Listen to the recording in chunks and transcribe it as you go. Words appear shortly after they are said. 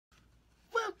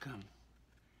Welcome.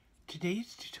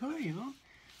 Today's tutorial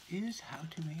is how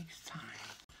to make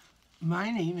signs. My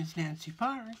name is Nancy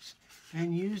Parks,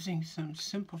 and using some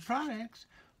simple products,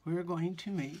 we're going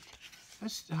to make a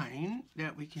sign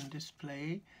that we can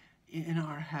display in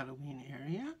our Halloween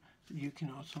area. You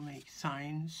can also make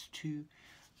signs to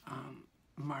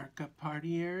mark up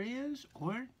party areas,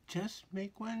 or just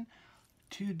make one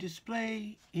to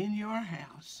display in your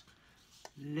house.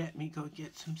 Let me go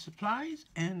get some supplies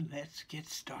and let's get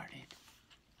started.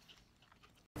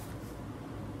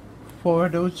 For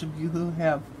those of you who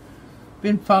have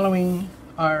been following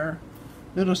our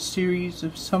little series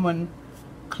of someone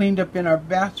cleaned up in our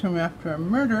bathroom after a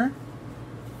murder,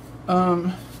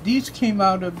 these came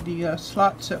out of the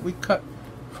slots that we cut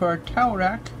for our towel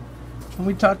rack, and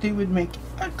we thought they would make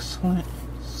excellent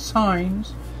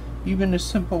signs, even a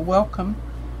simple welcome.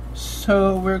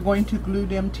 So we're going to glue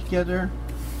them together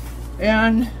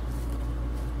and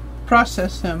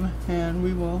process them, and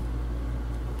we will,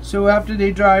 so after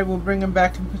they dry, we'll bring them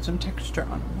back and put some texture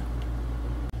on them.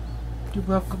 The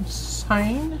welcome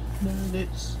sign, now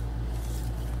that's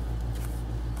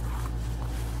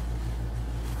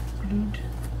glued.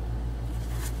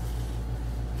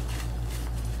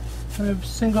 I have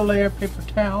single layer paper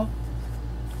towel.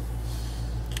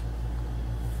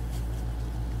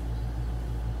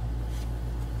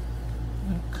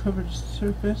 And cover the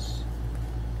surface.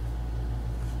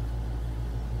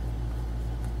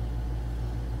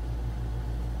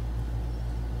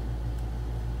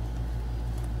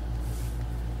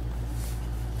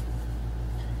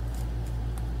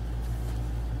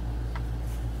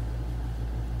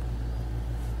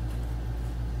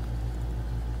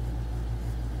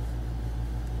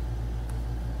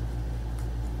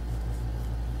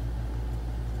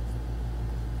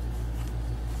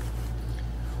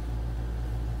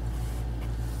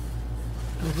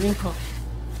 A wrinkle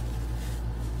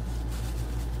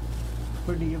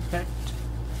for the effect.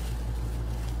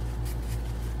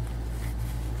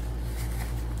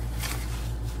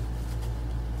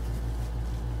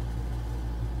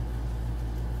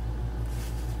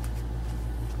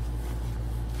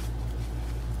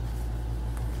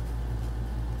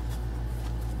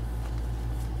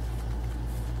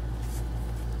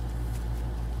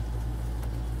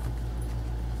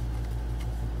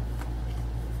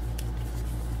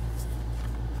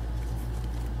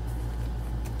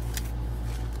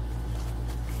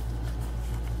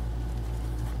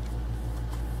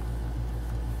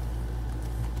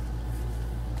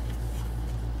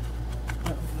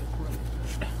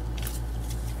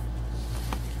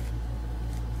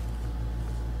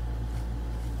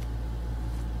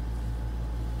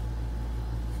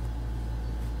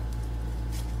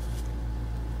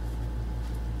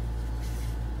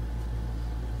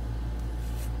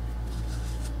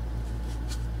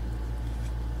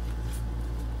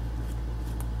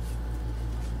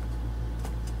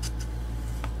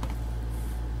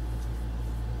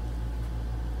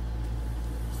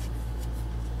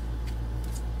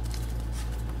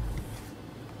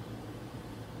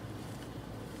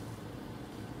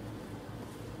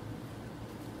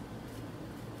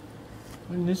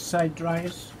 When this side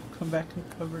dries, come back and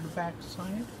cover the back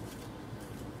side.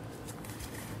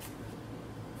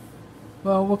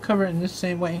 Well, we'll cover it in the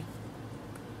same way.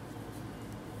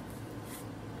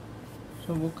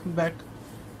 So we'll come back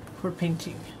for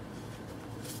painting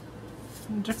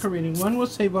and decorating. One will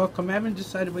say welcome. I haven't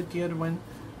decided what the other one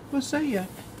will say yet.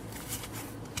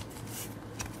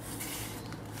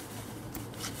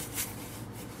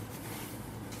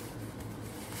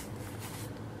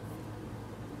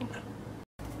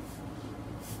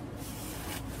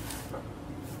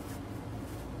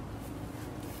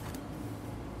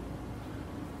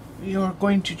 We are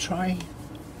going to try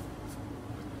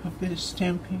a bit of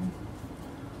stamping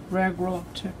rag roll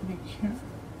technique here.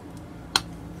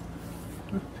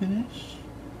 We're finished.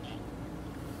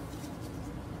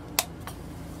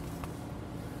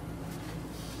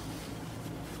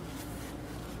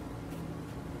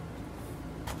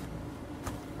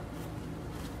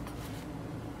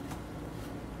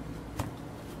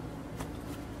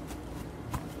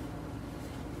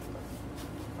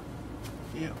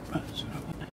 Yep, that's what I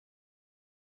want.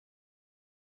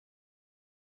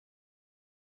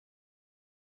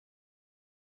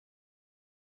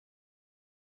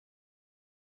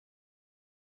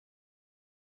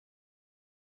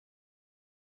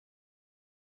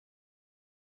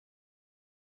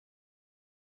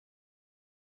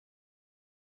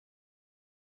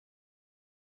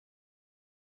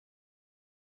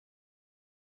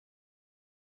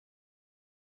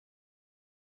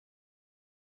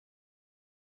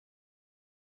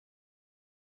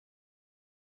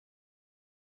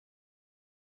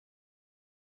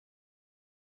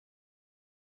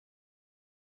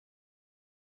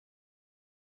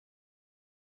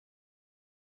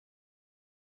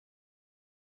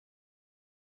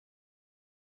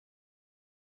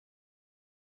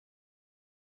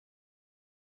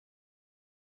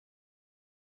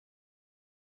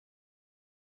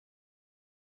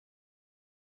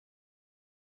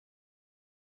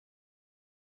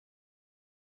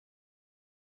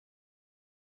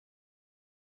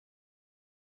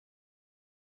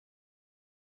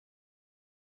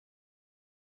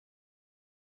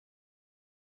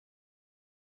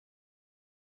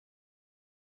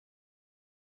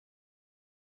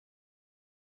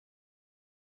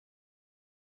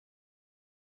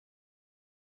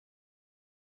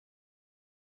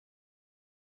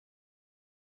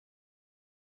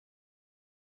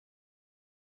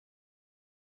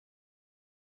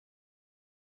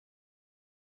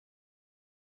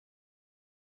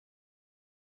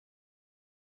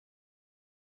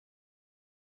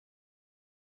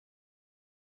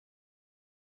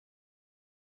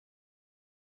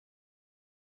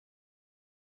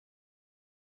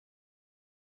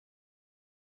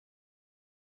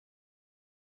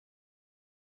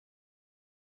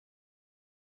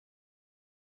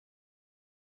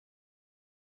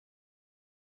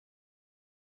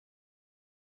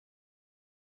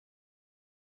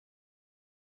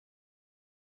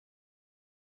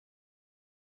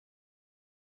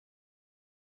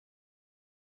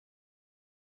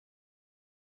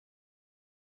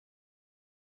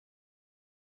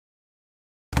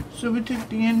 So we took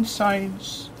the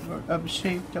insides of a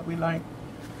shape that we like.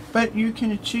 But you can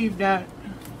achieve that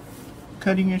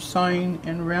cutting your sign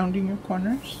and rounding your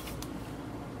corners,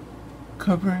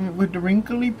 covering it with the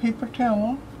wrinkly paper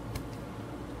towel,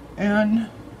 and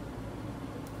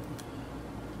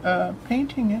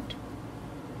painting it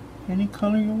any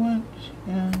color you want,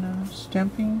 and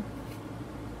stamping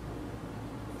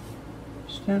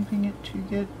it to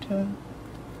get till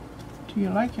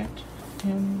you like it,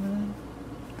 and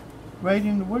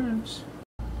writing the words.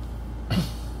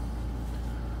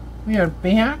 We are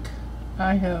back.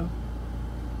 I have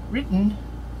written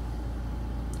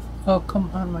welcome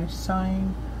on my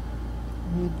sign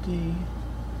with the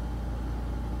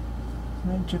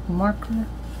magic marker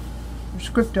or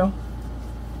scripto.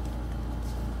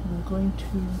 I'm going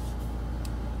to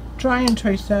try and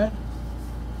trace that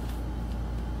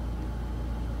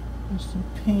with some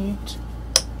paint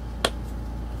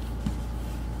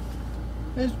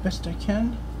as best I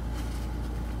can.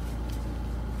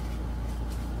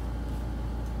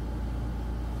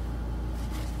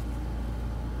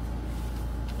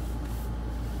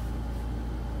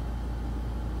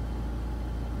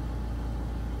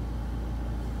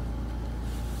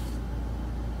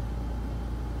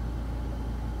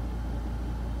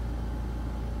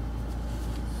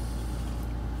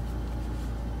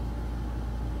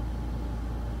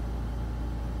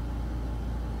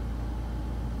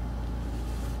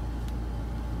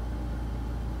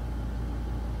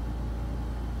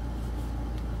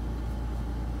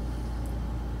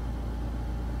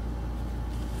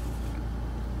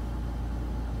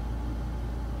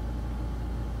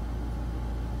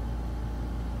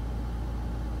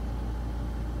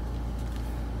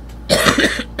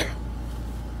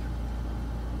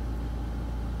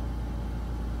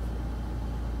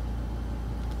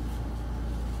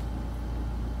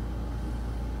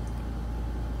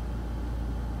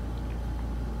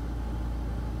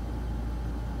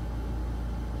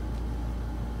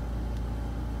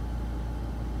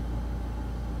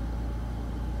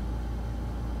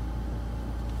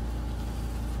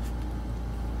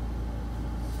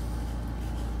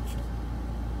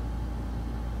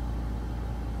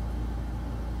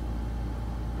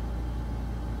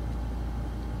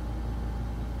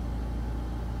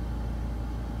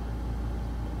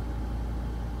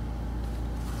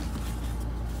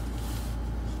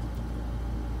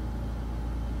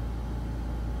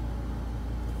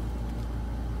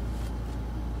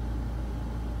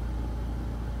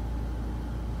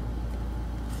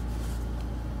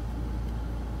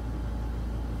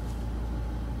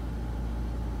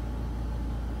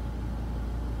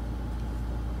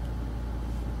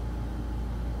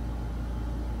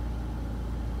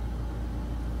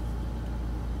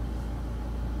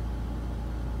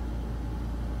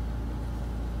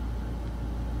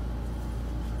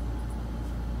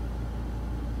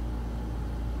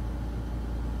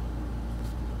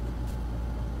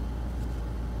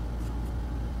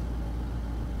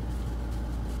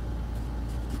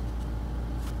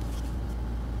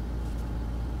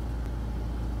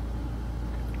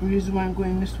 The reason why I'm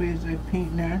going this way is I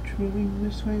paint naturally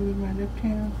this way with my left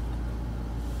hand.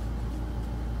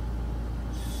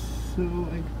 So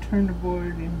I turn the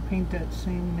board and paint that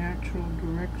same natural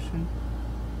direction.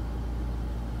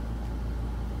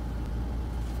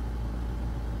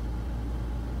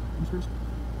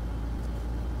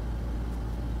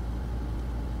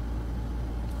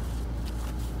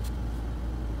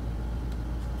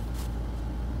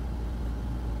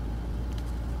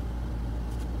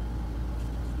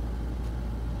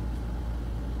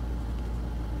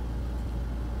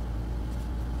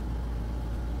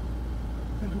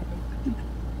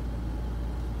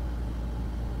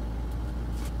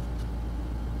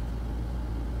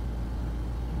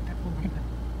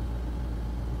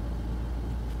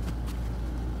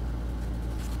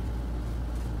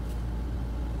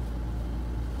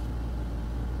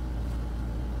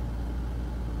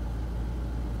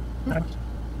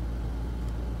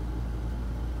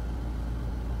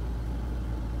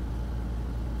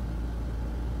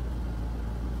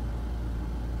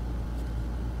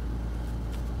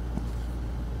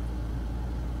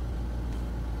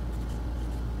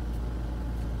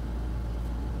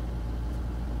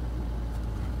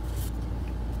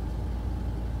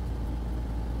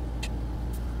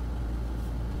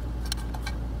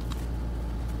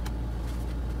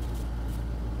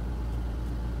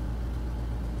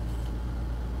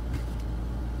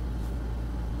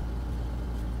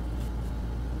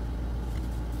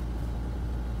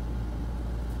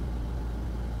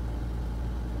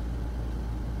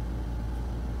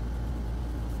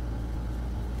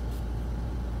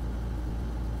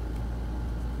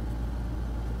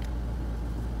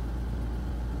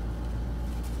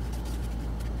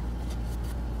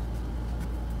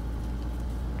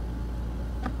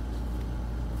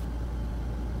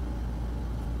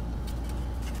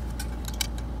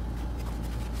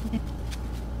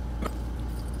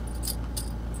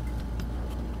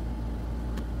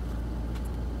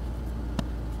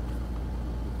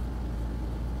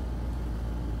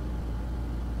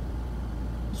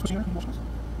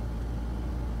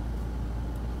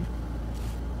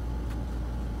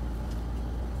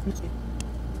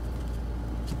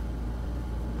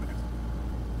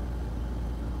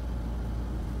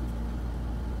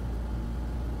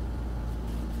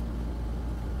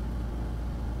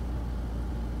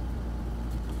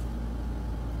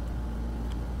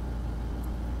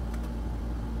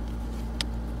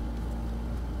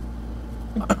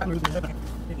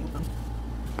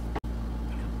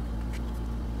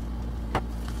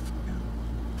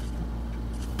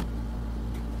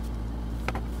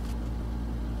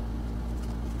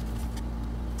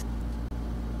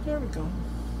 There we go.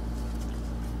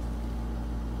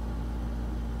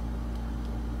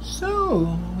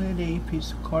 So, with a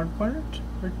piece of cardboard,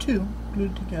 or two,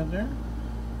 glued together,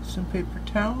 some paper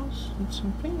towels, and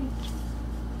some paint,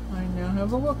 I now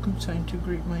have a welcome sign to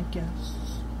greet my guests.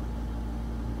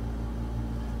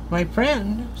 My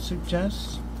friend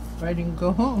suggests writing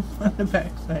 "Go home" on the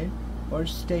backside, or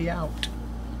 "Stay out."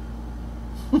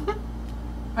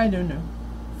 I don't know.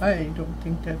 I don't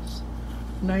think that's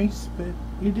nice, but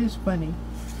it is funny.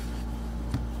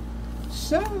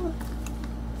 So,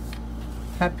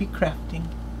 happy crafting.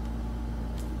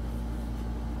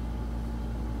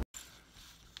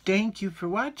 Thank you for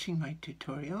watching my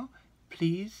tutorial.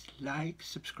 Please like,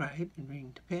 subscribe, and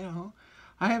ring the bell.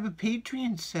 I have a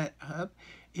Patreon set up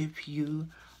if you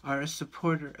are a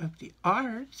supporter of the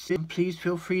arts. And please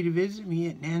feel free to visit me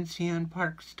at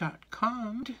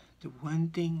nancyannparks.com. The one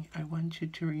thing I want you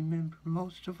to remember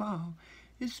most of all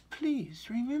is please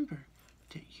remember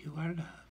that you are loved.